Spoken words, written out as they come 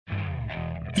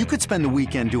You could spend the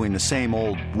weekend doing the same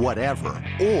old whatever,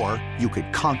 or you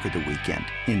could conquer the weekend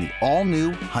in the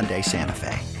all-new Hyundai Santa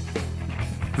Fe.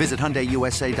 Visit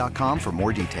HyundaiUSA.com for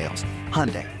more details.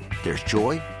 Hyundai, there's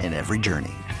joy in every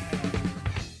journey.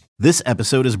 This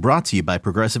episode is brought to you by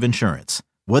Progressive Insurance.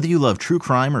 Whether you love true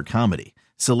crime or comedy,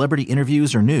 celebrity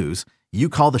interviews or news, you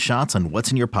call the shots on what's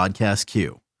in your podcast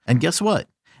queue. And guess what?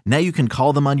 Now you can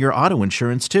call them on your auto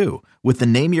insurance too with the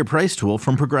Name Your Price tool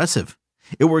from Progressive.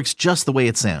 It works just the way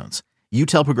it sounds. You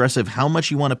tell Progressive how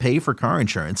much you want to pay for car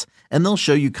insurance, and they'll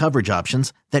show you coverage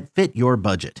options that fit your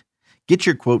budget. Get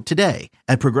your quote today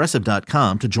at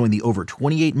Progressive.com to join the over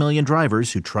 28 million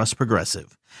drivers who trust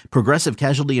Progressive. Progressive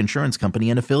Casualty Insurance Company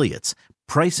and Affiliates.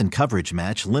 Price and coverage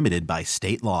match limited by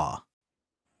state law.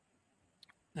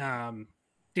 Did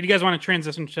you guys want to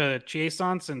transition to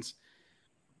Chiasson, since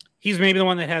he's maybe the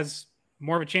one that has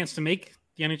more of a chance to make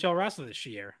the NHL roster this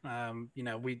year?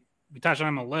 We touched on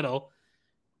him a little,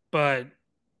 but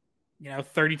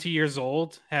 32 years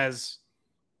old, has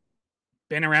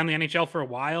been around the NHL for a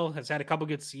while, has had a couple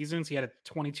good seasons. He had a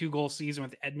 22-goal season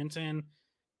with Edmonton,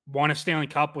 won a Stanley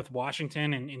Cup with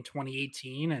Washington in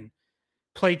 2018, and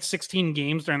played 16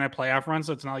 games during that playoff run.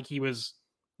 So it's not like he was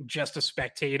just a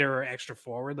spectator or extra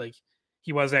forward. Like,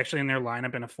 he was actually in their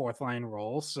lineup in a fourth line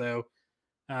role. So,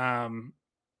 I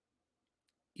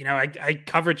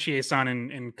covered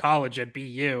Chiasson in college at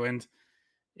BU, and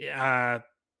I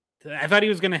thought he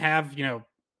was going to have,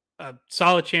 a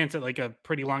solid chance at like a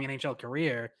pretty long NHL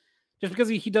career, just because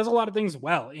he does a lot of things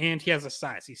well, and he has a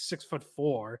size. He's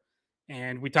 6'4",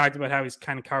 and we talked about how he's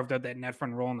kind of carved out that net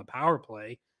front role in the power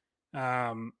play. But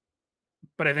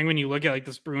I think when you look at like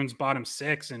this Bruins bottom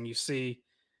six, and you see,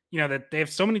 that they have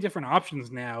so many different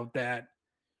options now, that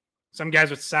some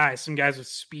guys with size, some guys with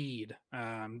speed,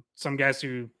 some guys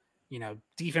who,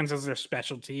 defense is their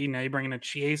specialty. Now you bring in a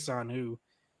Chiasson who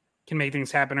can make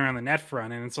things happen around the net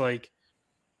front. And it's like,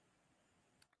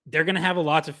 they're going to have a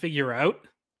lot to figure out,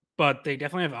 but they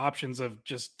definitely have options of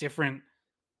just different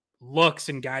looks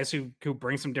and guys who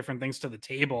bring some different things to the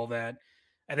table that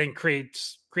I think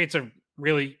creates a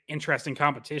really interesting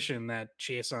competition that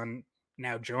Chiasson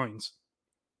now joins.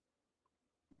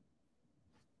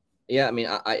 Yeah, I mean,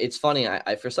 it's funny.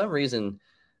 I for some reason,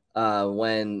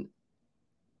 when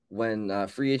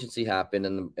free agency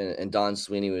happened and Don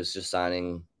Sweeney was just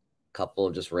signing a couple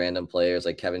of just random players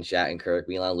like Kevin Shattenkirk,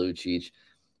 Milan Lucic,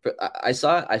 I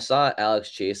saw Alex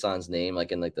Chiasson's name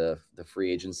like in like the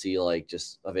free agency like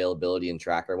just availability and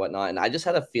tracker and whatnot, and I just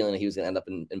had a feeling that he was going to end up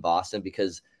in Boston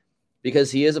because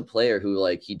he is a player who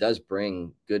like he does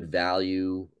bring good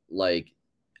value like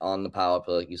on the power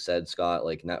play, like you said, Scott,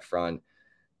 like net front.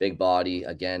 Big body,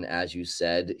 again, as you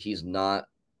said, he's not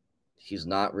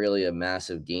really a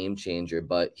massive game changer,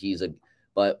 but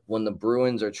when the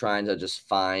Bruins are trying to just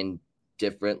find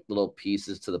different little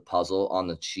pieces to the puzzle on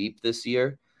the cheap this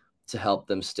year to help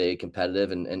them stay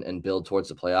competitive and build towards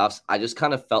the playoffs, I just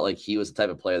kind of felt like he was the type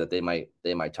of player that they might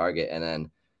target. And then,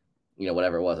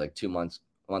 whatever it was, like 2 months,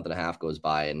 a month and a half goes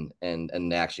by and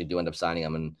they actually do end up signing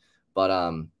him.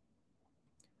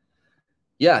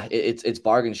 Yeah, it's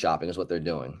bargain shopping is what they're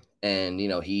doing. And,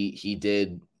 he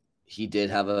did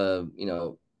have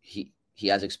he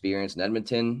has experience in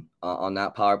Edmonton on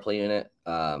that power play unit.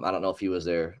 I don't know if he was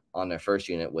there on their first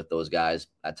unit with those guys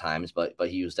at times, but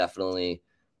he was definitely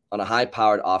on a high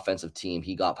powered offensive team.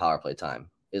 He got power play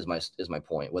time is my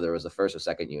point, whether it was the first or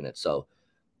second unit. So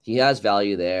he has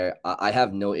value there. I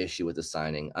have no issue with the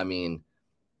signing. I mean,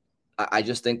 I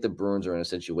just think the Bruins are in a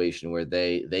situation where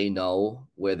they know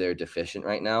where they're deficient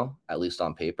right now, at least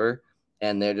on paper,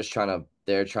 and they're just trying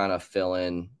to fill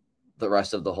in the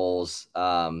rest of the holes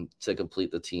to complete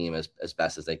the team as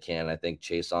best as they can. I think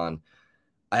Chiasson,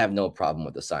 I have no problem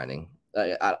with the signing.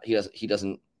 He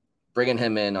doesn't bringing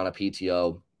him in on a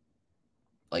PTO,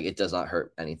 like it does not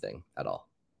hurt anything at all.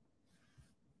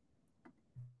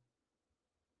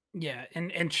 Yeah,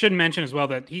 and should mention as well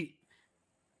that he,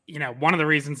 one of the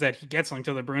reasons that he gets linked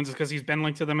to the Bruins is because he's been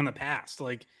linked to them in the past.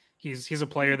 Like he's a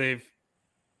player they've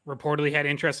reportedly had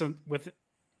interest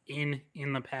in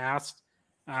the past.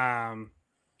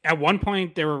 At one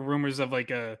point there were rumors of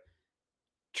like a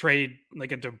trade,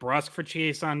 like a DeBrusk for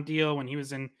Chiasson deal when he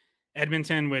was in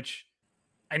Edmonton, which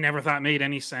I never thought made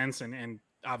any sense and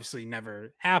obviously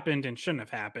never happened and shouldn't have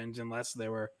happened unless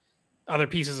there were other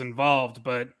pieces involved.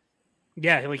 But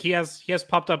yeah, like he has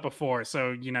popped up before.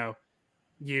 So,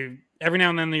 you every now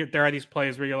and then there are these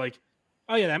plays where you're like,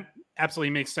 oh yeah, that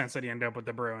absolutely makes sense that he ended up with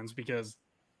the Bruins, because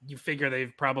you figure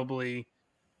they've probably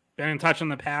been in touch in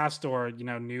the past or,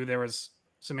 knew there was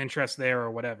some interest there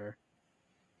or whatever.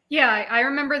 Yeah, I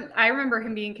remember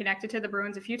him being connected to the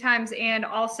Bruins a few times. And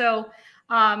also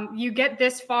You get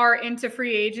this far into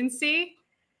free agency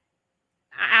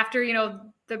after,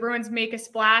 the Bruins make a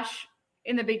splash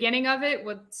in the beginning of it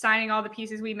with signing all the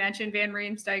pieces we mentioned, Van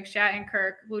Riemsdyk,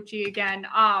 Shattenkirk, Lucci again.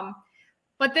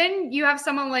 But then you have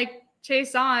someone like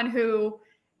Chiasson who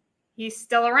he's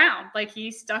still around. Like,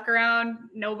 he's stuck around.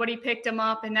 Nobody picked him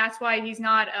up, and that's why he's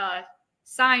not a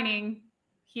signing.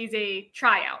 He's a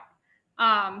tryout.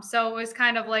 So it was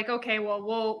kind of like, okay,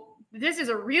 well, this is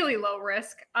a really low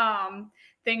risk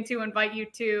thing to invite you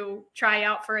to try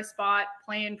out for a spot,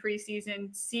 play in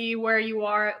preseason, see where you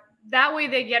are. That way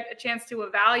they get a chance to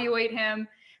evaluate him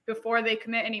before they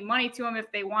commit any money to him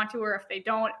if they want to, or if they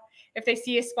don't, if they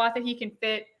see a spot that he can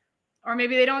fit, or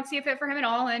maybe they don't see a fit for him at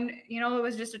all. And, it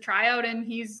was just a tryout and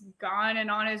he's gone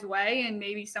and on his way, and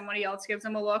maybe somebody else gives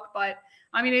him a look. But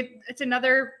I mean, it's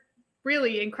another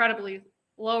really incredibly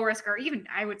low risk, or even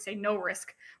I would say no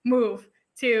risk move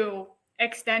to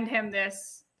extend him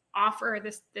this offer,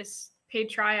 this paid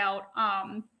tryout.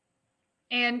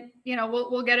 And,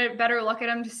 we'll get a better look at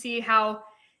him to see how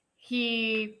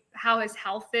his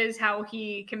health is, how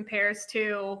he compares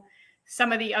to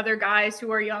some of the other guys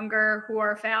who are younger, who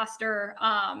are faster.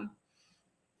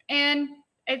 And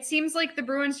it seems like the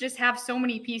Bruins just have so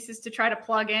many pieces to try to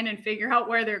plug in and figure out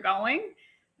where they're going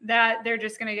that they're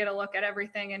just going to get a look at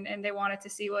everything. And they wanted to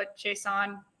see what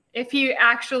Chiasson, if he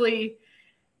actually,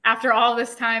 after all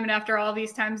this time and after all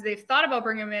these times they've thought about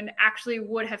bringing him in, actually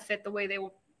would have fit the way they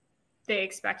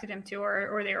expected him to,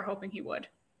 or they were hoping he would.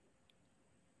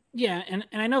 Yeah, and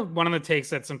I know one of the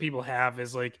takes that some people have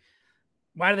is like,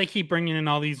 why do they keep bringing in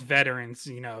all these veterans?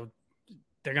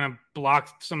 They're going to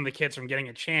block some of the kids from getting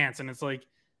a chance. And it's like,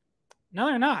 no,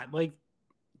 they're not. Like,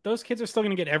 those kids are still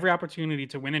going to get every opportunity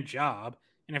to win a job.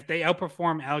 And if they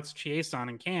outperform Alex Chiasson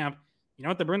in camp, you know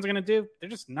what the Bruins are going to do? They're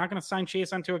just not going to sign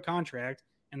Chiasson to a contract,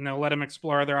 and they'll let him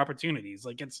explore other opportunities.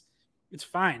 Like, it's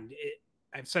fine.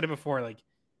 I've said it before, like,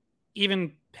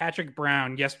 even Patrick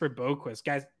Brown, Jesper Boquist,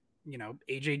 guys,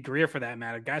 AJ Greer for that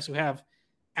matter, guys who have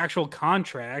actual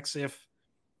contracts, if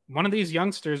one of these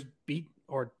youngsters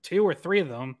or two or three of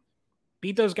them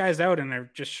beat those guys out and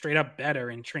they're just straight up better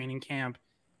in training camp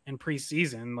and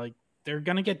preseason, like, they're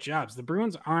going to get jobs. The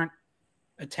Bruins aren't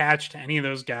attached to any of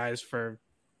those guys for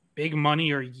big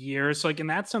money or years. So, like, in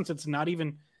that sense, it's not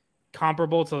even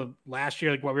comparable to last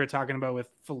year, like what we were talking about with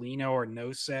Foligno or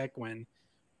Nosek, when,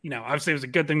 obviously it was a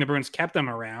good thing the Bruins kept them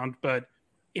around, but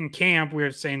in camp we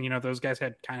were saying, those guys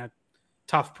had kind of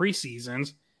tough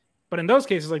preseasons. But in those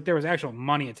cases, like, there was actual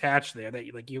money attached there that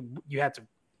you had to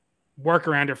work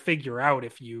around or figure out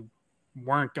if you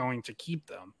weren't going to keep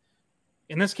them.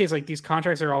 In this case, like, these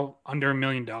contracts are all under $1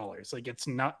 million. Like, it's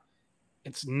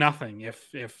nothing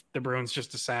if the Bruins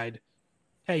just decide,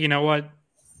 hey, you know what,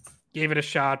 gave it a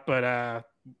shot, but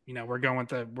we're going with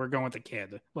the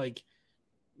kid. Like,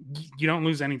 you don't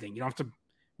lose anything. You don't have to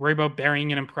worry about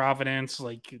burying it in Providence.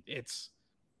 Like, it's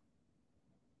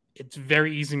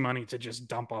very easy money to just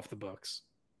dump off the books.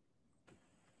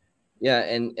 Yeah,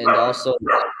 and also,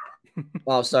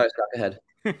 oh, sorry, Scott, go ahead.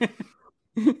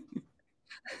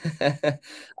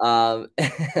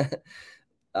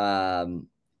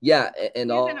 Yeah,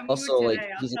 and also, like,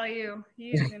 I'll tell you,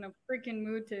 he's in a freaking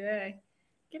mood today.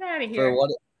 Get out of here.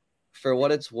 For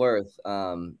what it's worth,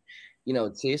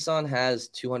 Chiasson has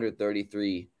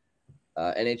 233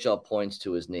 NHL points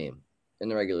to his name in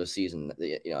the regular season.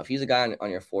 If he's a guy on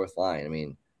your fourth line, I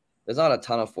mean, there's not a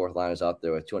ton of fourth liners out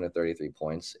there with 233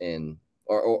 points in,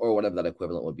 or whatever that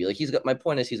equivalent would be. Like, my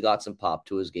point is, he's got some pop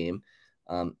to his game.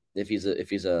 If he's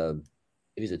a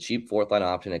cheap fourth line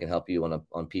option that can help you on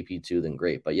PP2, then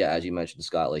great. But yeah, as you mentioned,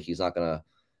 Scott, like, he's not gonna,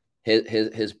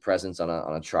 his presence on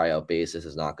a tryout basis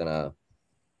is not gonna,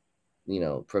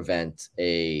 prevent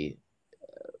a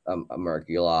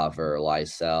Merkulov or a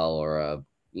Lysell or a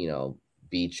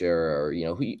Beecher or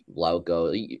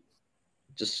Lauko,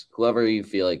 just whoever you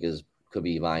feel like could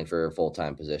be vying for a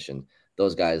full-time position.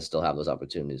 Those guys still have those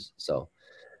opportunities. So.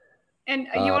 And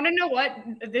you want to know what?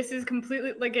 This is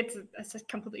completely, like, it's a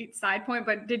complete side point,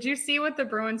 but did you see what the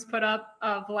Bruins put up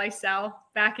of Lysell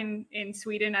back in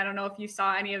Sweden? I don't know if you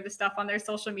saw any of the stuff on their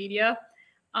social media.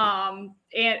 And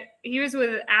he was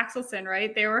with Axelsson,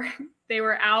 right? They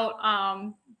were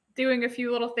out doing a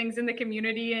few little things in the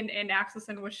community, and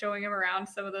Axelsson was showing him around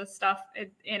some of the stuff.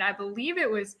 And I believe it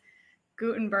was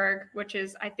Gutenberg,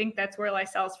 I think that's where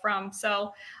Lysell's from.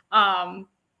 So,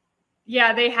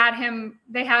 yeah, they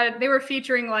were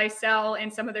featuring Lysell in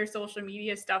some of their social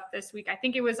media stuff this week. I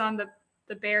think it was on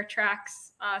the Bear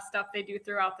Tracks stuff they do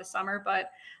throughout the summer, but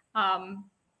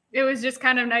it was just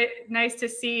kind of nice to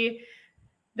see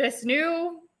this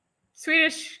new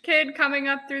Swedish kid coming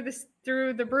up through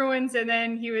through the Bruins, and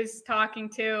then he was talking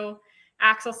to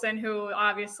Axelsson, who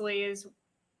obviously is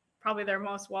probably their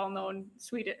most well-known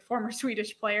former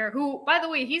Swedish player, who, by the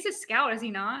way, he's a scout, is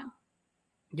he not?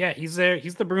 Yeah, he's there.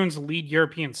 He's the Bruins' lead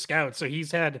European scout, so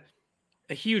he's had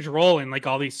a huge role in like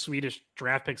all these Swedish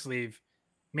draft picks they've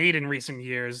made in recent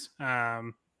years,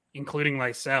 including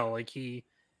Lysell. Like he,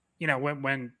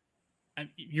 when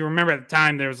you remember at the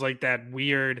time there was like that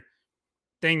weird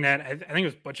thing that I think it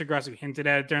was Butcher Gross who hinted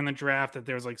at it during the draft that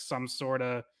there was like some sort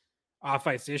of off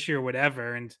ice issue or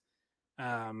whatever, and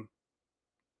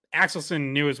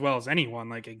Axelsson knew as well as anyone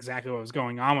like exactly what was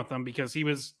going on with them because he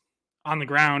was on the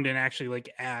ground and actually like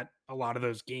at a lot of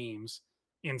those games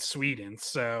in Sweden.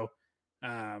 So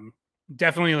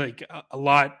definitely like a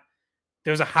lot.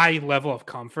 There's a high level of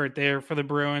comfort there for the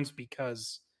Bruins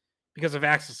because of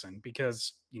Axelsson,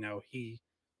 because he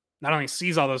not only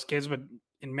sees all those kids, but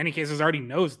in many cases already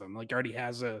knows them, like already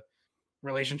has a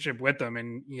relationship with them.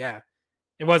 And yeah,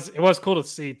 it was cool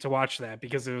to watch that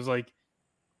because it was like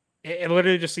it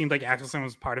literally just seemed like Axelsson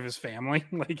was part of his family.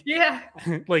 Like, Yeah.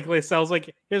 like Lysell's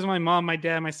like, here's my mom, my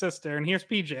dad, my sister, and here's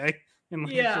PJ. And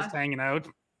like, he's just hanging out.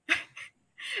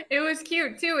 It was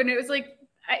cute too. And it was like,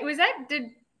 did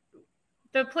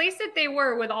the place that they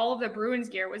were with all of the Bruins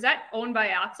gear, was that owned by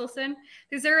Axelsson?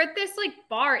 Because they're at this like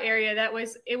bar area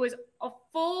it was a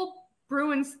full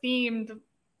Bruins themed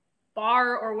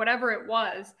bar or whatever it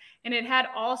was, and it had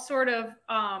all sort of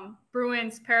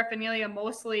Bruins paraphernalia,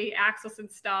 mostly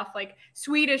Axelsson stuff. Like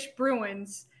Swedish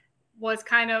Bruins was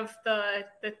kind of the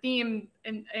theme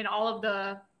in all of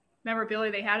the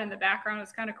memorabilia they had in the background. It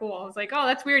was kind of cool. I was like, oh,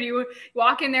 that's weird. You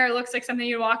walk in there, it looks like something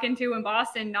you'd walk into in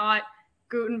Boston, not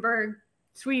Gothenburg,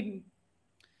 Sweden.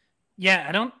 Yeah,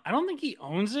 I don't think he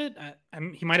owns it.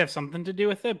 He might have something to do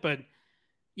with it, but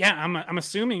yeah, I'm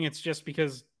assuming it's just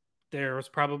because there was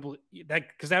probably that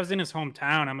because that was in his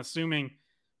hometown. I'm assuming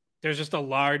there's just a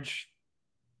large,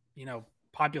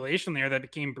 population there that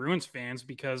became Bruins fans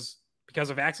because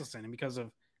of Axelsson and because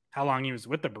of how long he was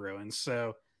with the Bruins.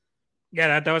 So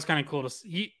yeah, that was kind of cool to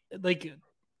see. Like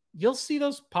you'll see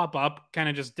those pop up kind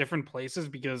of just different places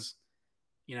because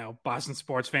Boston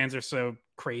sports fans are so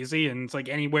crazy, and it's like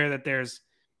anywhere that there's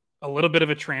a little bit of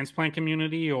a transplant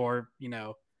community or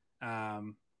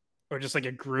or just like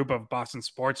a group of Boston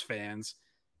sports fans.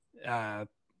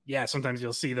 Yeah, sometimes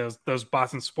you'll see those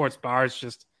Boston sports bars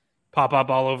just pop up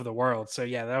all over the world. So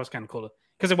yeah, that was kind of cool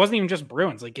because it wasn't even just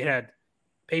Bruins. Like it had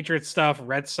Patriots stuff,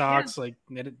 Red Sox, like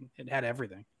it had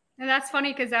everything. And that's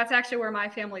funny because that's actually where my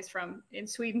family's from, in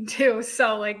Sweden too.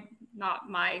 So like not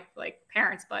my like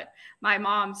parents, but my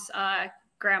mom's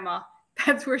grandma.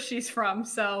 That's where she's from.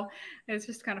 So it's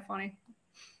just kind of funny.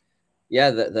 Yeah,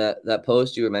 that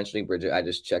post you were mentioning, Bridget, I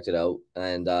just checked it out,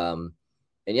 and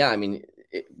yeah, I mean,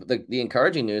 the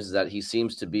encouraging news is that he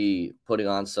seems to be putting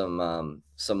on some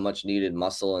much needed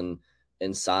muscle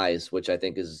and size, which I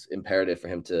think is imperative for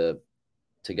him to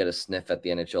get a sniff at the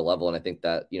NHL level. And I think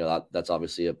that that's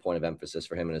obviously a point of emphasis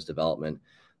for him in his development.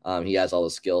 He has all the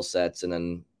skill sets, and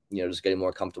then just getting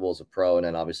more comfortable as a pro, and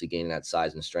then obviously gaining that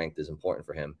size and strength is important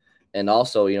for him. And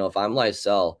also, if I'm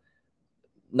Lysell,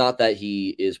 not that he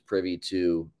is privy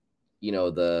to,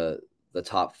 the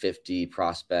top 50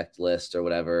 prospect list or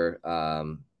whatever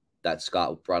that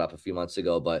Scott brought up a few months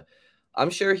ago, but I'm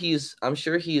sure he's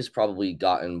probably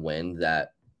gotten wind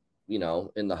that,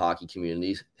 in the hockey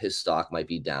community, his stock might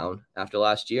be down after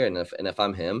last year. And if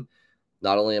I'm him,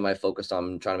 not only am I focused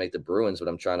on trying to make the Bruins, but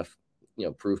I'm trying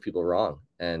to, prove people wrong.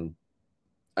 And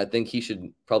I think he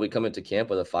should probably come into camp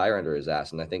with a fire under his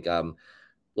ass. And I think I'm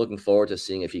looking forward to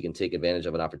seeing if he can take advantage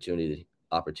of an opportunity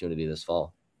this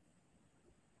fall.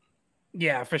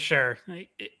 Yeah, for sure.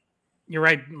 You're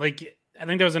right. Like, I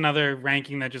think there was another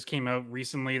ranking that just came out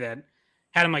recently that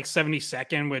had him like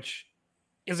 72nd, which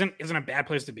isn't a bad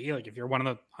place to be. Like, if you're one of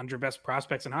the 100 best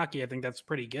prospects in hockey, I think that's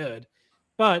pretty good.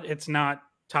 But it's not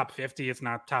top 50. It's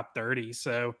not top 30.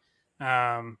 So,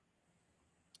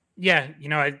 yeah,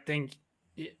 I think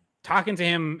talking to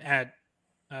him at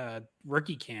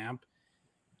rookie camp,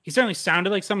 he certainly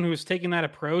sounded like someone who was taking that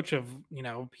approach of,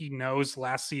 he knows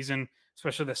last season,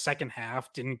 especially the second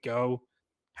half, didn't go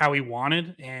how he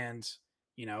wanted and,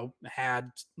 had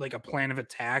like a plan of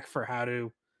attack for how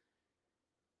to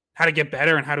get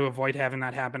better and how to avoid having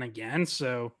that happen again.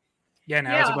 So yeah,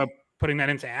 now it's about putting that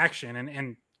into action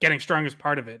and getting strong as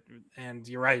part of it. And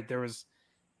you're right. There was,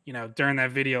 during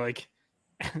that video, like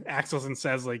Axelsson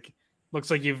says, like, looks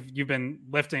like you've been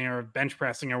lifting or bench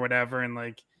pressing or whatever. And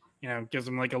like, gives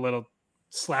him like a little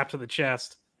slap to the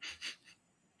chest.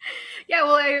 Yeah,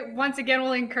 well, I once again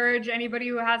will encourage anybody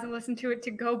who hasn't listened to it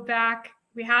to go back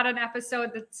we had an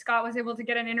episode that Scott was able to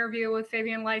get an interview with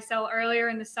Fabian Lysell earlier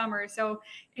in the summer. So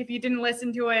if you didn't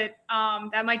listen to it,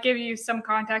 that might give you some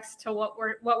context to what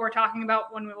we're talking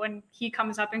about when he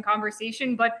comes up in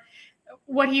conversation. But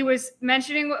what he was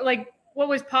mentioning, like what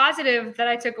was positive that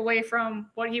I took away from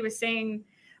what he was saying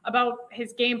about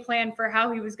his game plan for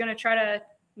how he was going to try to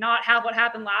not have what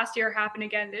happened last year happen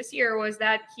again this year, was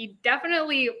that he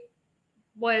definitely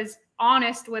was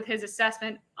honest with his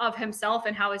assessment of himself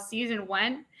and how his season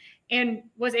went, and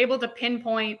was able to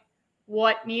pinpoint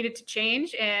what needed to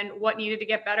change and what needed to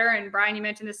get better. And Brian, you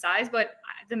mentioned the size, but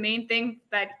the main thing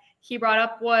that he brought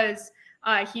up was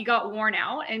he got worn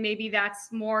out, and maybe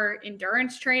that's more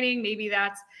endurance training. Maybe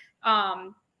that's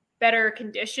better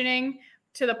conditioning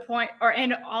to the point,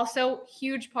 and also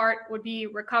huge part would be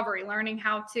recovery, learning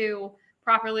how to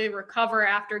properly recover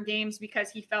after games, because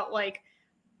he felt like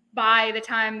by the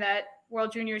time that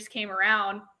World Juniors came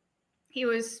around, he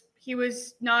was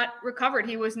not recovered.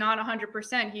 He was not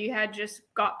 100%. He had just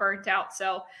got burnt out.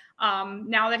 So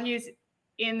now that he's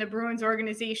in the Bruins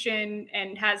organization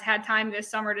and has had time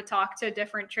this summer to talk to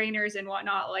different trainers and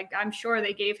whatnot, like I'm sure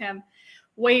they gave him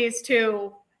ways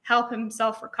to help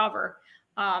himself recover,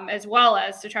 as well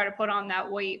as to try to put on that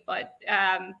weight. But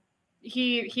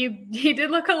he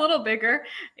did look a little bigger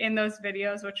in those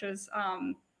videos, which was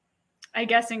I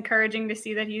guess encouraging to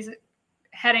see that he's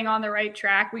heading on the right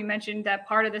track. We mentioned that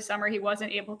part of the summer he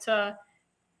wasn't able to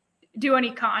do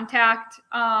any contact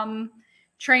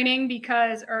training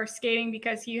or skating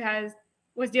because he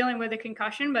was dealing with a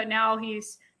concussion, but now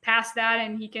he's past that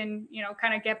and he can,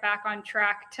 kind of get back on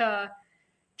track to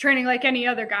training like any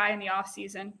other guy in the off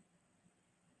season.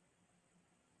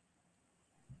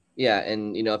 Yeah,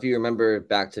 and if you remember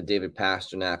back to David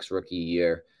Pasternak's rookie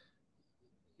year,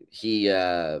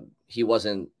 he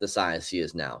wasn't the size he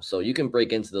is now. So you can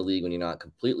break into the league when you're not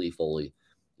completely fully,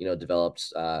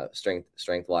 developed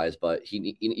strength wise, but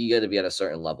you got to be at a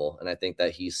certain level, and I think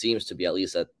that he seems to be at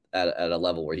least at a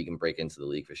level where he can break into the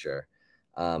league for sure.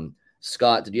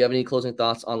 Scott, did you have any closing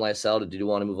thoughts on Lysell? Did you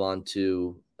want to move on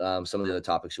to some of the other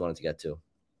topics you wanted to get to?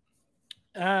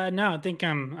 No, I think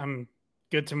I'm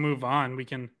good to move on. We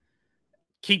can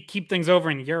keep things over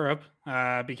in Europe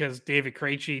because David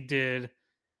Krejci did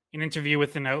an interview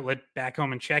with an outlet back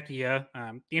home in Czechia.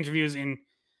 The interview is in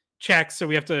Czech, so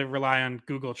we have to rely on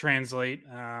Google Translate.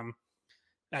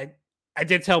 I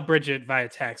did tell Bridget via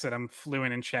text that I'm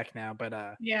fluent in Czech now,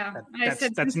 but yeah,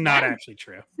 that's not actually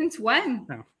true. Since when?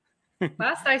 No.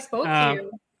 Last I spoke to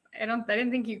you, I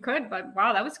didn't think you could, but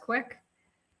wow, that was quick.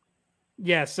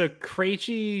 Yeah, so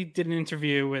Krejci did an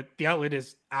interview with, the outlet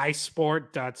is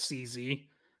isport.cz,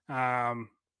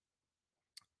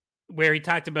 where he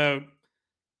talked about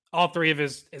all three of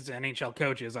his NHL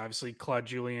coaches, obviously Claude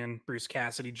Julien, Bruce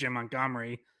Cassidy, Jim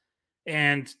Montgomery,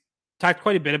 and talked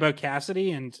quite a bit about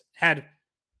Cassidy and had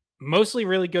mostly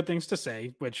really good things to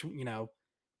say, which,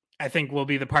 I think will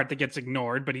be the part that gets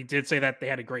ignored. But he did say that they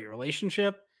had a great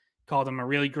relationship, called him a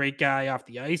really great guy off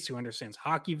the ice who understands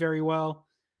hockey very well,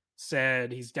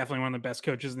 said he's definitely one of the best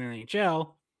coaches in the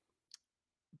NHL.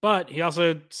 But he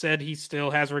also said he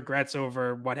still has regrets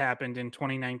over what happened in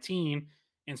 2019,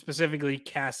 and specifically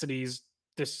Cassidy's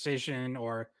decision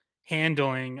or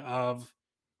handling of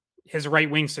his right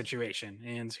wing situation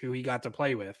and who he got to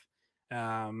play with.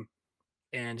 And,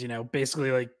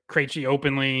 basically like Krejci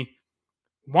openly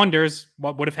wonders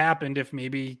what would have happened if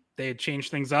maybe they had changed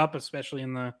things up, especially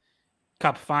in the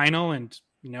Cup final. And,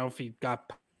 if he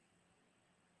got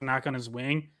knock on his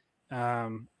wing.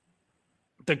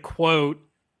 The quote,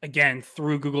 again,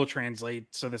 through Google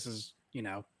Translate, so this is,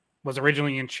 was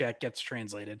originally in Czech, gets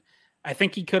translated. I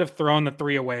think he could have thrown the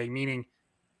three away, meaning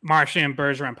Marchand,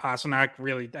 Bergeron, Pastrnak.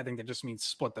 Really, I think that just means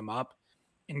split them up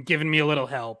and given me a little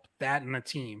help, that and the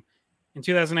team. In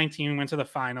 2019, we went to the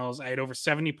finals. I had over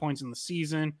 70 points in the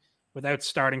season without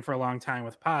starting for a long time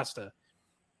with Pasta.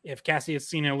 If Cassie had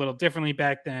seen it a little differently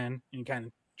back then, and kind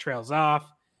of trails off.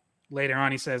 Later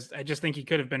on, he says, I just think he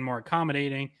could have been more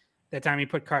accommodating. That time he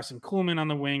put Carson Kuhlman on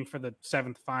the wing for the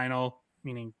seventh final,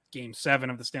 meaning game 7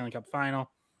 of the Stanley Cup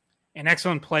final. An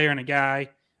excellent player and a guy,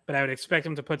 but I would expect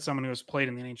him to put someone who has played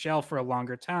in the NHL for a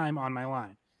longer time on my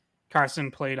line.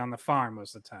 Carson played on the farm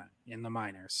most of the time in the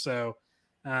minors. So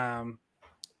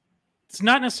it's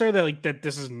not necessarily that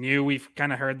this is new. We've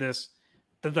kind of heard this.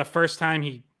 The first time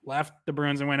he left the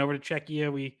Bruins and went over to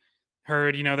Czechia, we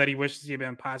heard, that he wishes he had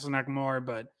been Pastrnak more,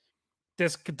 but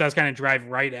this does kind of drive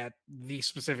right at the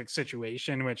specific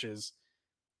situation, which is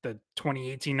the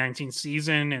 2018-19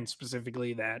 season and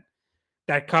specifically that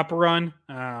cup run.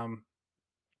 Want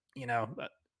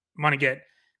to get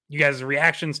you guys'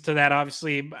 reactions to that.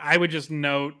 Obviously, I would just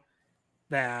note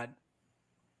that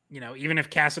even if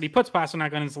Cassidy puts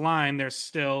Pasternak on his line, there's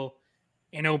still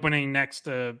an opening next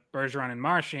to Bergeron and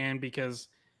Marchand because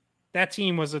that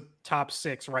team was a top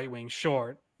 6 right wing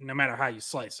short, no matter how you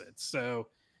slice it. So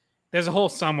there's a hole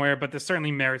somewhere, but there's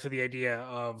certainly merit to the idea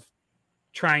of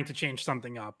trying to change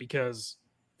something up because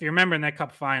if you remember in that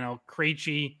Cup final,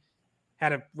 Krejci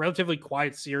had a relatively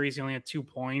quiet series. He only had 2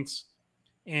 points,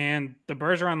 and the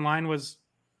Bergeron line was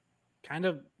kind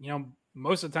of,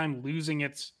 most of the time losing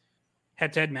its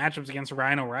head-to-head matchups against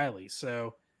Ryan O'Reilly.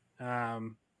 So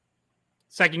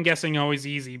second guessing always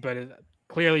easy, but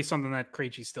clearly something that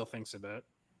Krejci still thinks about.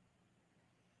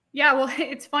 Yeah, well,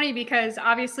 it's funny because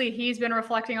obviously he's been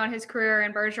reflecting on his career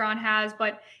and Bergeron has,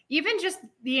 but even just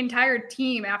the entire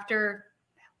team after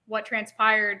what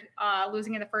transpired,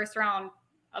 losing in the first round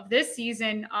of this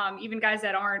season, even guys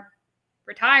that aren't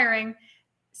retiring,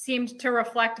 seemed to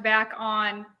reflect back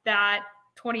on that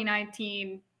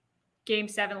 2019 Game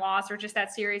 7 loss or just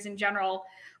that series in general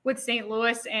with St.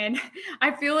 Louis. And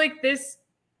I feel like this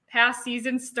past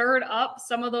season stirred up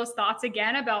some of those thoughts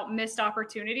again about missed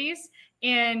opportunities.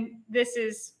 And this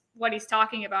is what he's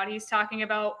talking about. He's talking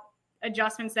about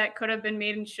adjustments that could have been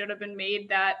made and should have been made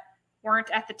that weren't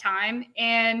at the time.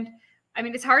 And I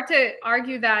mean, it's hard to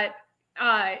argue that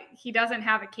he doesn't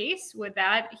have a case with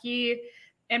that. He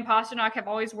and Pasternak have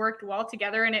always worked well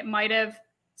together, and it might have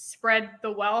spread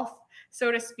the wealth,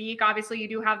 so to speak. Obviously, you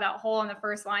do have that hole on the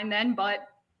first line then, but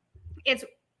it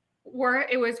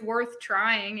was worth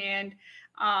trying, and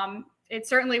it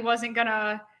certainly wasn't going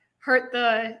to hurt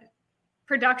the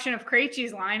production of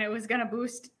Krejci's line. It was going to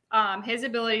boost his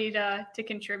ability to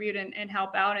contribute and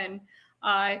help out. And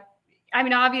I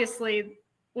mean, obviously,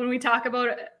 when we talk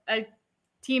about a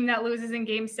team that loses in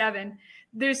Game 7,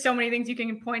 there's so many things you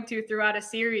can point to throughout a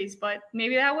series, but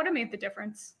maybe that would have made the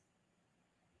difference.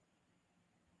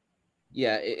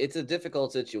 Yeah, it's a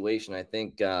difficult situation. I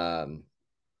think, I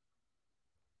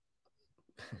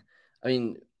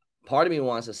mean, part of me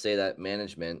wants to say that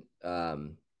management,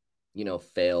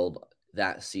 failed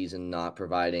that season, not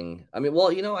providing. I mean,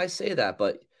 well, I say that,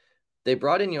 but they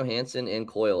brought in Johansson and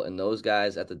Coyle, and those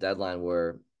guys at the deadline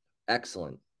were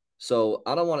excellent. So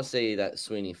I don't want to say that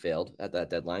Sweeney failed at that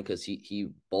deadline because he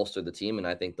bolstered the team, and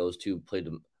I think those two played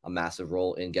a massive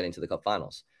role in getting to the Cup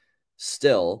Finals.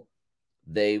 Still,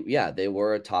 they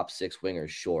were a top 6 wingers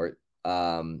short.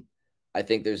 I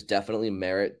think there's definitely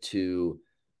merit to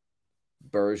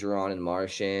Bergeron and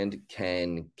Marchand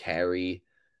can carry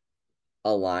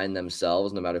a line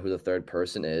themselves, no matter who the third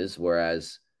person is.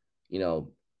 Whereas,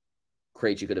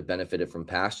 Krejci could have benefited from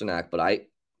Pasternak, but I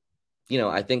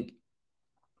think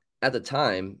at the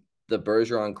time the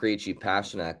Bergeron, Krejci,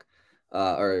 Pasternak,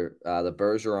 the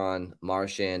Bergeron,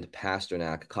 Marchand,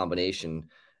 Pasternak combination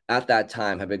at that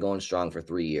time had been going strong for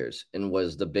 3 years and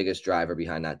was the biggest driver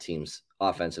behind that team's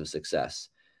offensive success.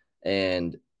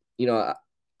 And,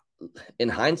 in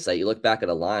hindsight, you look back at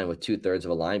a line with 2/3 of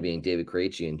a line being David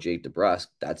Krejci and Jake DeBrusk.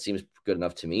 That seems good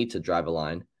enough to me to drive a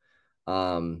line.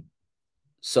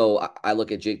 So I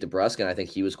look at Jake DeBrusk and I think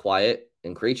he was quiet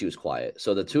and Krejci was quiet.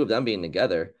 So the two of them being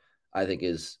together, I think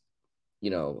is,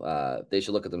 they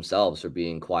should look at themselves for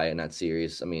being quiet in that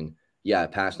series. I mean, yeah,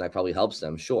 Pasternak probably helps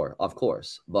them. Sure, of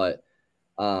course. But,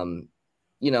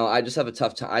 I just have a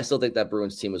tough time. I still think that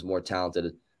Bruins team was more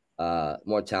talented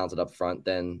up front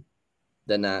than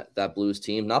that Blues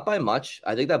team. Not by much.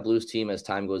 I think that Blues team, as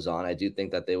time goes on, I do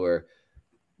think that they were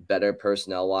better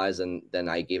personnel-wise than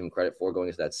I gave them credit for going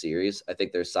into that series. I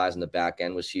think their size in the back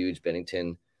end was huge.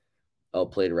 Bennington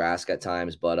outplayed Rask at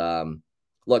times. But,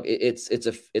 look, it's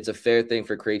a fair thing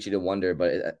for Krejci to wonder.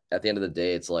 But at the end of the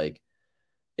day, it's like,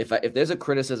 if there's a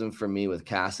criticism for me with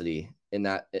Cassidy in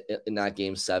that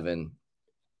Game 7,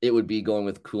 it would be going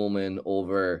with Kuhlman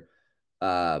over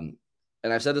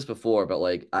and I've said this before, but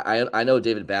like I know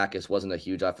David Backes wasn't a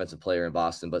huge offensive player in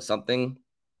Boston, but something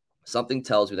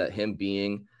tells me that him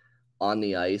being on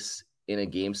the ice in a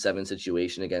Game 7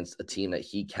 situation against a team that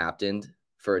he captained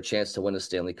for a chance to win a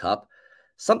Stanley Cup,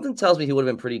 something tells me he would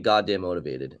have been pretty goddamn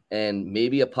motivated. And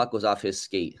maybe a puck was off his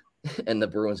skate and the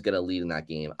Bruins get a lead in that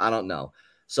game. I don't know.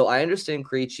 So I understand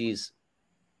Krejci's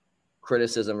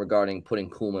criticism regarding putting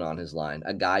Kuhlman on his line,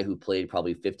 a guy who played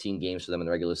probably 15 games for them in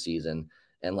the regular season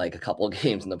and like a couple of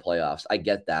games in the playoffs. I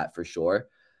get that for sure.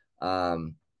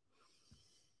 But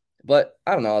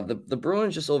I don't know, the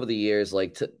Bruins just over the years,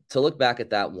 like to look back at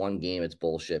that one game, it's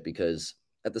bullshit because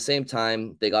at the same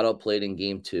time, they got outplayed in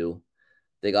Game 2.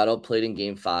 They got outplayed in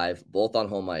Game 5, both on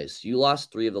home ice. You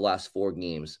lost 3 of the last 4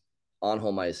 games on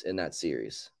home ice in that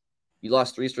series. You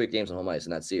lost 3 straight games on home ice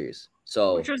in that series.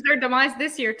 So, which was their demise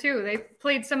this year too. They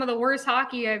played some of the worst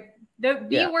hockey.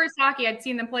 The worst hockey I'd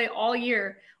seen them play all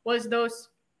year was those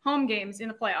home games in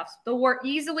the playoffs.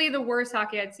 Easily the worst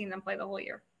hockey I'd seen them play the whole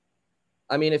year.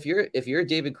 I mean, if you're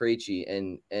David Krejci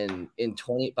and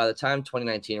by the time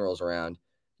 2019 rolls around,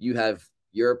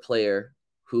 you're a player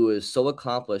who is so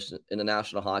accomplished in the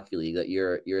National Hockey League that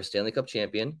you're a Stanley Cup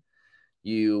champion.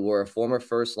 You were a former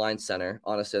first line center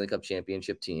on a Stanley Cup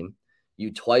championship team.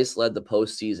 You twice led the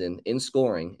postseason in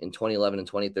scoring in 2011 and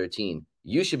 2013.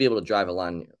 You should be able to drive a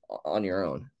line on your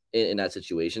own in that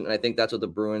situation. And I think that's what the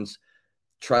Bruins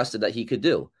trusted that he could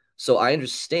do. So I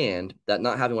understand that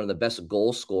not having one of the best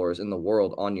goal scorers in the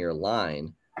world on your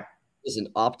line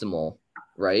isn't optimal,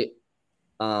 right?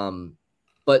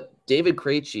 But David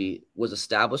Krejci was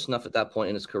established enough at that point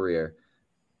in his career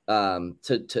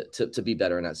to be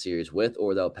better in that series with or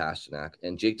without Pasternak.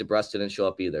 And Jake DeBrusk didn't show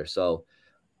up either. So,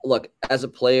 look, as a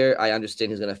player, I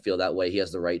understand he's going to feel that way. He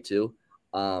has the right to.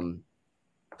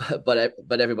 But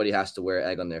everybody has to wear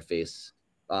egg on their face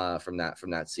from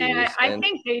that series. And I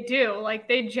think they do. Like,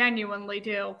 they genuinely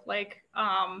do. Like,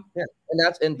 yeah,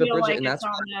 and Bridget, like and that's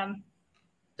on them.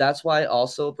 That's why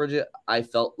also, Bridget, I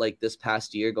felt like this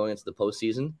past year going into the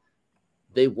postseason,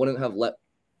 they wouldn't have let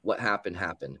what happened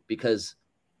happen because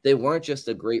they weren't just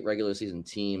a great regular season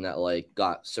team that like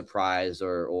got surprised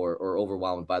or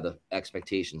overwhelmed by the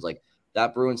expectations. Like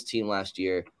that Bruins team last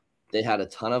year, they had a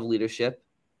ton of leadership,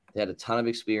 they had a ton of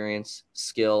experience,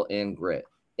 skill, and grit.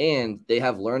 And they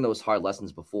have learned those hard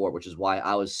lessons before, which is why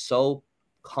I was so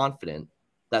confident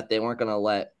that they weren't going to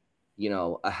let,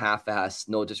 a half-ass,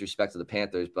 no disrespect to the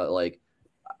Panthers, but like,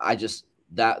 I just,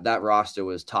 that roster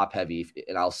was top heavy,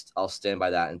 and I'll stand by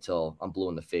that until I'm blue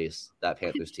in the face, that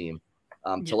Panthers team.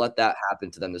 To let that happen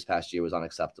to them this past year was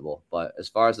unacceptable. But as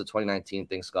far as the 2019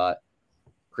 thing, Scott,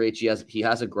 Krejci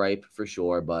has a gripe for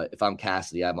sure, but if I'm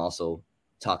Cassidy, I'm also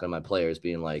talking to my players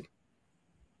being like,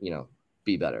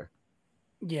 be better.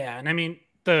 Yeah, and I mean,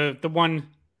 the one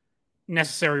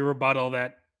necessary rebuttal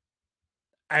that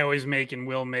I always make and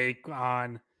will make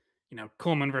on,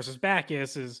 Kuhlman versus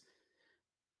Backes is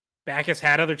Backes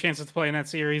had other chances to play in that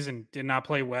series and did not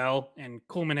play well, and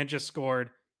Kuhlman had just scored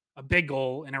a big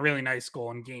goal and a really nice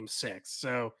goal in Game 6.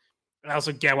 So I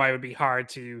also get why it would be hard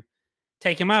to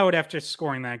take him out after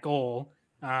scoring that goal.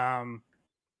 Really,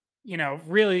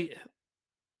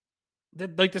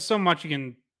 there's so much you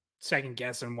can second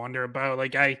guess and wonder about.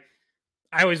 Like I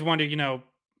always wonder,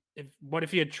 what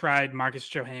if he had tried Marcus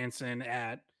Johansson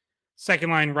at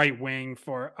second line right wing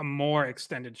for a more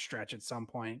extended stretch at some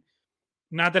point?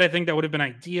 Not that I think that would have been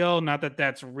ideal. Not that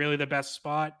that's really the best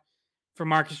spot for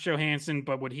Marcus Johansson,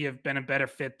 but would he have been a better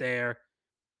fit there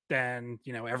than,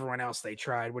 everyone else they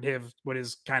tried? Would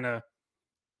his kind of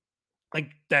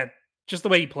like that, just the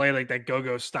way he played, like that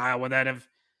go-go style, would that have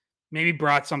maybe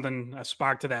brought a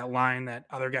spark to that line that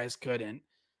other guys couldn't?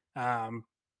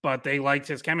 But they liked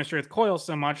his chemistry with Coyle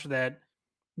so much that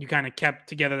you kind of kept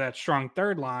together that strong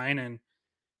third line and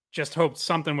just hoped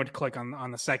something would click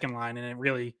on the second line, and it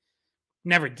really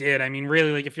never did. I mean,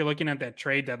 really, like if you're looking at that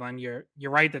trade deadline, you're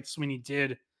right that Sweeney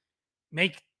did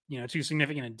make, two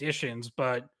significant additions,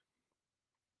 but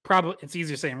probably it's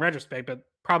easy to say in retrospect, but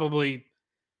probably,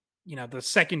 the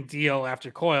second deal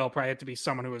after Coyle probably had to be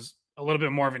someone who was a little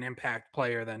bit more of an impact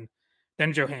player than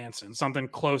Johansson, something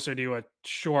closer to a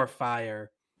surefire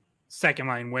second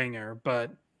line winger. But,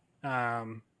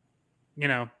 it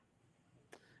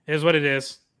is what it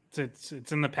is.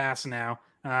 It's in the past now.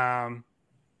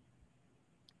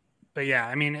 But yeah,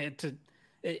 I mean,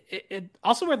 it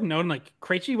also worth noting, like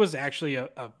Krejci was actually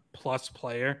a plus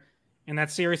player in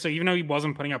that series. So even though he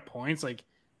wasn't putting up points, like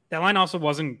that line also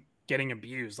wasn't getting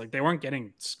abused. Like they weren't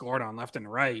getting scored on left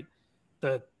and right.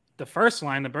 The first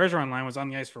line, the Bergeron line, was on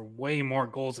the ice for way more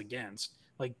goals against.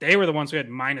 Like they were the ones who had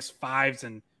 -5s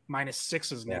and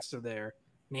 -6s next to their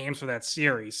names for that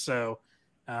series. So,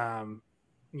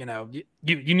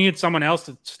 you need someone else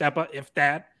to step up if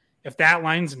that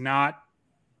line's not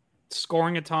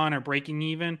scoring a ton or breaking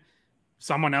even.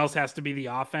 Someone else has to be the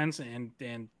offense and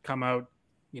come out,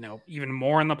 even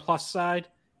more on the plus side.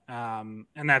 And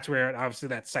that's where obviously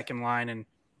that second line and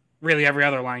really every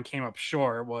other line came up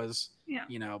short. Was,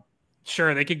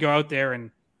 sure, they could go out there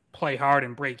and play hard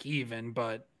and break even,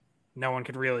 but no one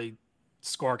could really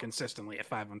score consistently at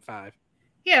 5-on-5.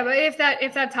 Yeah, but if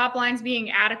that top line's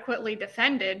being adequately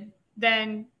defended,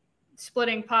 then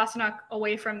splitting Pasternak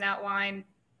away from that line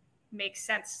makes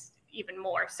sense even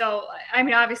more. So, I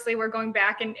mean, obviously we're going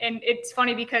back and it's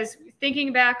funny because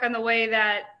thinking back on the way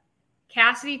that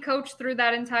Cassidy coached through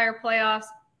that entire playoffs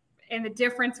and the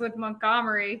difference with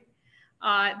Montgomery,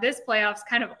 this playoffs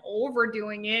kind of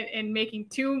overdoing it and making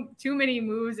too many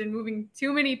moves and moving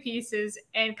too many pieces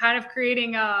and kind of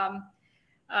creating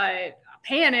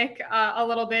panic a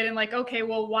little bit and like, okay,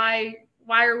 well, why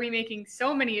are we making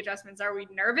so many adjustments? Are we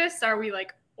nervous? Are we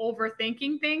like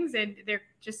overthinking things? And they're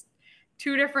just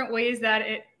two different ways that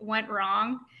it went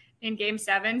wrong in game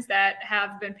sevens that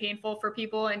have been painful for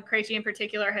people. And Krejci in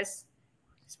particular has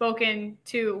spoken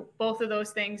to both of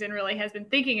those things and really has been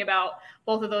thinking about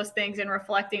both of those things and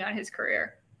reflecting on his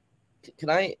career. Can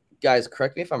I, guys,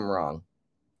 correct me if I'm wrong,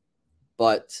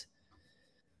 but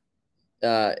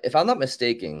if I'm not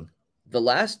mistaken, the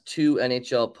last two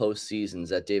NHL postseasons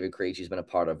that David Krejci's been a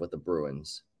part of with the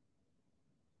Bruins,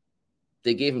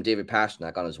 they gave him David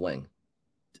Pastrnak on his wing.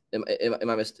 Am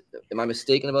I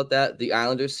mistaken about that? The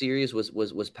Islanders series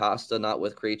was Pasta, not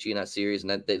with Krejci in that series, and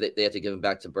that they had to give him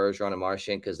back to Bergeron and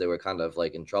Marchand because they were kind of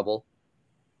like in trouble.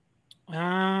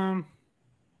 I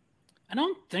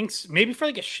don't think so. Maybe for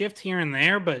like a shift here and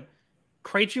there, but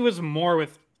Krejci was more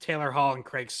with Taylor Hall and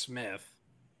Craig Smith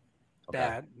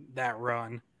that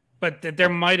run. But there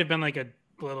might have been like a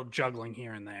little juggling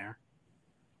here and there.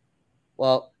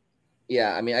 Well,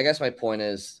 yeah, I mean, I guess my point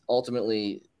is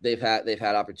ultimately they've had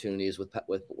opportunities with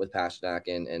Pastrnak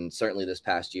and certainly this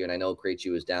past year. And I know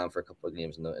Krejci was down for a couple of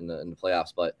games in the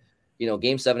playoffs, but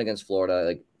Game 7 against Florida,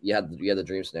 like you had the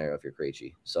dream scenario if you're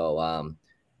Krejci. So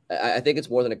I think it's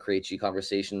more than a Krejci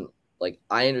conversation. Like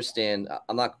I understand,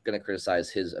 I'm not going to criticize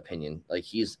his opinion. Like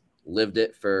he's lived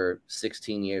it for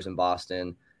 16 years in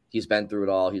Boston. He's been through it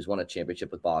all. He's won a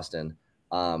championship with Boston.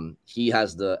 He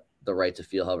has the right to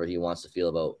feel however he wants to feel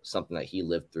about something that he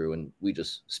lived through, and we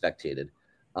just spectated.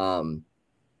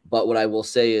 But what I will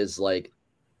say is, like,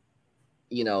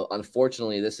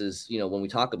 unfortunately, this is, when we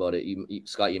talk about it,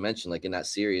 Scott, you mentioned like in that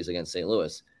series against St.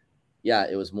 Louis, yeah,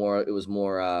 it was more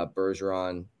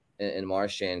Bergeron and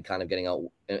Marchand kind of getting out,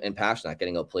 and Pastrnak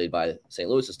getting outplayed by St.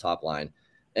 Louis's top line.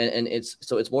 And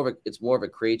it's more of a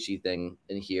Krejci thing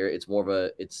in here. It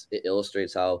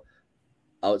illustrates how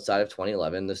outside of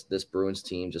 2011, this Bruins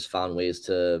team just found ways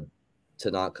to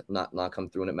not come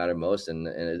through when it mattered most. And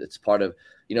it's part of,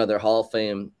 their Hall of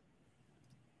Fame,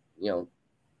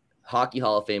 hockey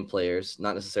Hall of Fame players,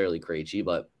 not necessarily Krejci,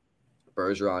 but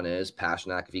Bergeron is.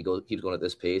 Pastrnak, if he keeps going at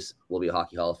this pace, will be a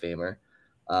hockey Hall of Famer.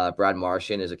 Brad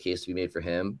Marchand is a case to be made for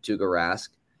him. Tuukka Rask,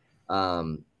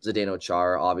 Zdeno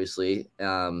Chara, obviously,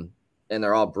 and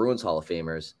they're all Bruins Hall of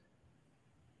Famers.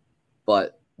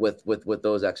 But with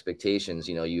those expectations,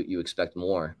 you expect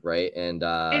more, right? And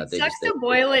it sucks to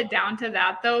boil it down to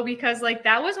that, though, because like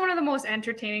that was one of the most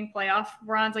entertaining playoff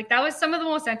runs. Like that was some of the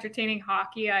most entertaining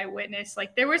hockey I witnessed.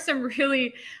 Like there were some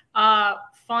really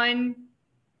fun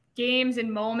games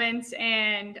and moments,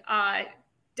 and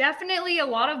definitely a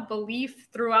lot of belief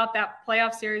throughout that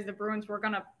playoff series. The Bruins were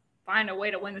gonna find a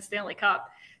way to win the Stanley Cup.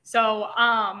 So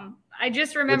I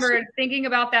just remember thinking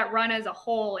about that run as a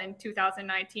whole in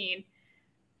 2019.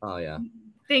 Oh, yeah.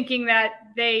 Thinking that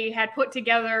they had put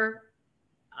together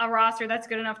a roster that's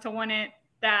good enough to win it,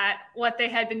 that what they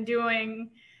had been doing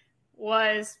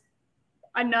was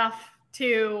enough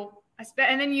to –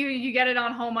 and then you get it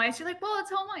on home ice. You're like, well, it's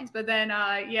home ice. But then,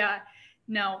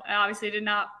 no, it obviously did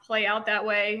not play out that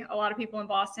way. A lot of people in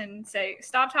Boston say,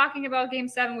 stop talking about Game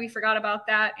 7. We forgot about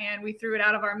that, and we threw it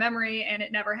out of our memory, and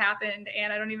it never happened.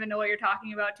 And I don't even know what you're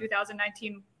talking about.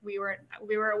 2019, we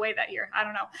were away that year. I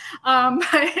don't know.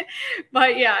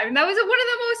 But yeah, I mean, that was one of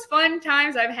the most fun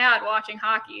times I've had watching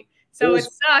hockey. So it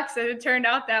sucks that it turned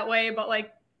out that way, but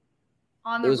like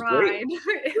on the ride,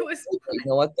 it was fun. You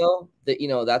know what, though?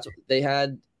 That's what they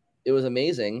had. It was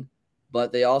amazing.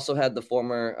 But they also had the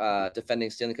former defending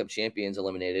Stanley Cup champions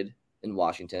eliminated in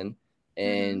Washington,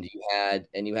 and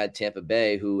you had Tampa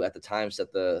Bay, who at the time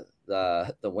set the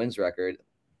wins record,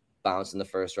 bounced in the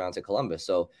first round to Columbus.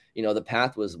 So the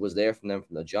path was there from them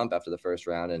from the jump after the first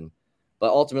round, but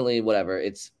ultimately, whatever.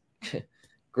 It's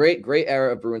great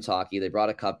era of Bruins hockey. They brought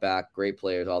a cup back, great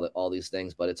players, all these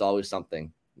things, but it's always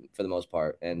something for the most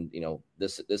part. And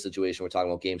this situation we're talking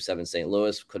about, Game 7, St.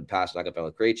 Louis, could Pastrnak have been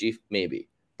with Krejci? Maybe.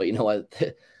 But you know what?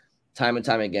 Time and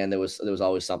time again, there was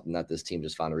always something that this team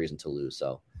just found a reason to lose.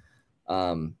 So,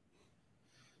 but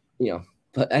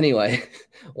anyway,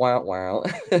 wow.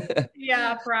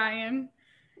 Yeah, Brian.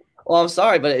 Well, I'm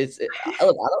sorry, but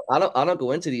I don't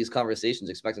go into these conversations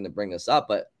expecting to bring this up,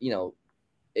 but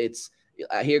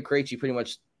I hear Krejci pretty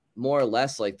much more or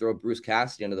less like throw Bruce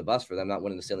Cassidy under the bus for them not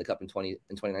winning the Stanley Cup in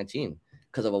 2019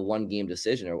 because of a one game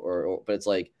decision, but it's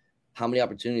like, how many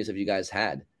opportunities have you guys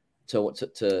had to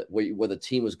where the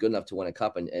team was good enough to win a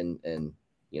cup and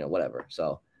whatever.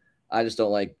 So I just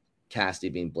don't like Cassidy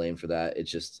being blamed for that. It's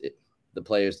just the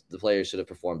players should have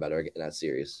performed better in that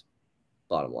series.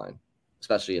 Bottom line,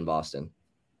 especially in Boston.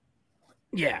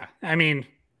 Yeah, I mean,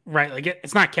 right? Like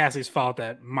it's not Cassidy's fault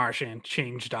that Marchand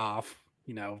changed off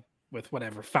with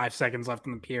whatever 5 seconds left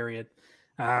in the period.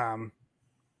 Yeah,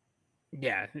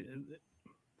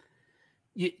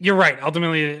 you're right.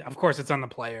 Ultimately, of course, it's on the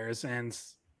players, and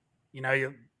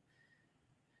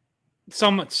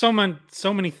so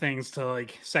many things to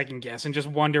like second guess and just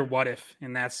wonder what if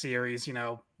in that series.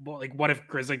 Like what if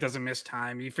Grizzly doesn't miss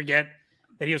time? You forget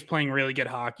that he was playing really good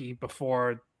hockey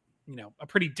before, a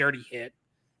pretty dirty hit.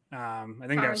 I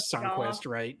think that was Sundqvist,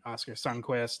 right? Oscar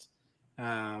Sundqvist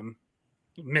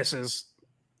misses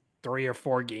 3 or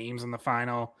 4 games in the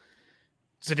final.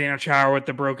 Zdeno Chara with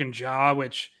the broken jaw,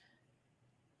 which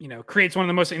creates one of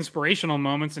the most inspirational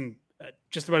moments and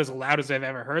just about as loud as I've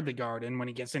ever heard the Garden when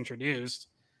he gets introduced.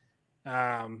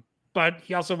 But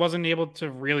he also wasn't able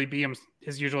to really be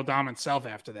his usual dominant self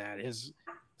after that. His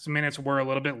minutes were a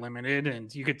little bit limited,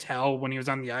 and you could tell when he was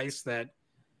on the ice that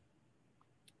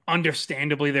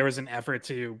understandably there was an effort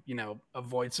to,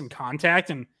 avoid some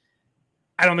contact. And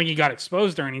I don't think he got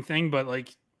exposed or anything, but like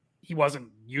he wasn't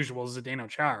usual Zdeno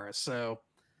Chara. So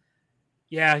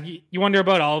yeah, you wonder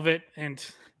about all of it. And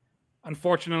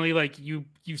unfortunately, like you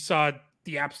saw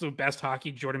the absolute best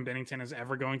hockey Jordan Binnington is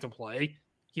ever going to play.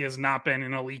 He has not been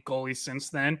an elite goalie since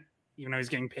then, even though he's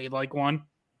getting paid like one.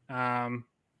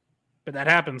 But that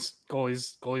happens.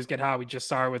 Goalies get hot. We just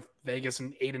saw it with Vegas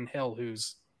and Aiden Hill,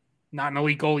 who's not an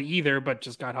elite goalie either, but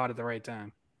just got hot at the right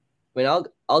time. I mean,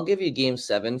 I'll give you Game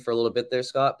 7 for a little bit there,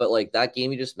 Scott. But like that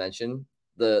game you just mentioned,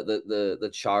 the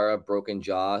Chara broken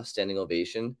jaw standing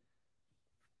ovation.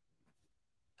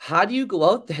 How do you go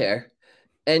out there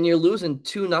and you're losing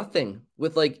 2-0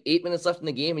 with like 8 minutes left in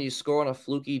the game, and you score on a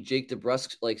fluky Jake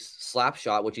DeBrusk like slap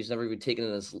shot, which he's never even taken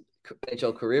in his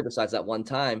NHL career besides that one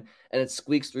time, and it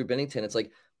squeaks through Binnington? It's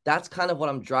like that's kind of what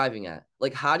I'm driving at.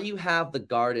 Like, how do you have the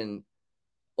Garden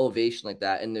ovation like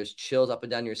that, and there's chills up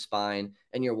and down your spine,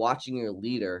 and you're watching your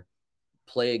leader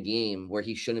play a game where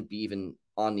he shouldn't be even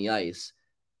on the ice,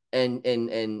 and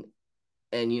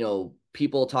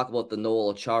people talk about the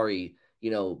Noel Achari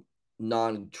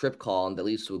non-trip call and that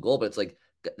leads to a goal, but it's like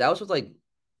that was with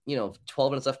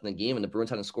 12 minutes left in the game and the Bruins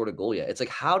hadn't scored a goal yet. It's like,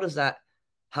 how does that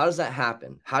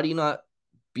happen? How do you not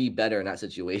be better in that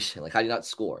situation? Like, how do you not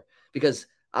score? Because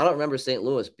I don't remember St.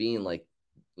 Louis being like,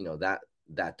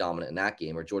 that dominant in that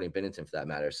game, or Jordan Binnington for that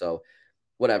matter. So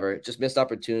whatever, just missed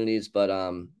opportunities. But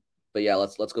yeah,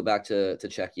 let's go back to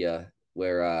Czechia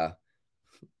where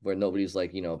nobody's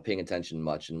like, paying attention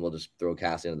much, and we'll just throw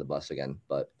Cassidy under the bus again.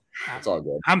 But it's all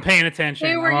good. I'm paying attention.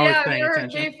 They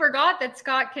forgot that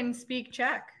Scott can speak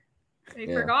Czech. They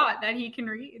forgot that he can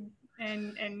read,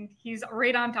 and he's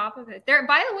right on top of it.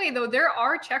 By the way, though, there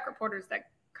are Czech reporters that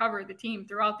cover the team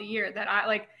throughout the year that I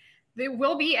like. They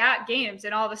will be at games,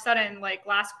 and all of a sudden, like,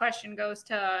 last question goes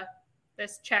to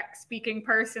this Czech speaking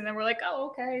person, and we're like,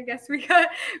 oh, okay, I guess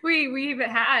we've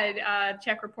had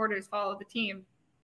Czech reporters follow the team.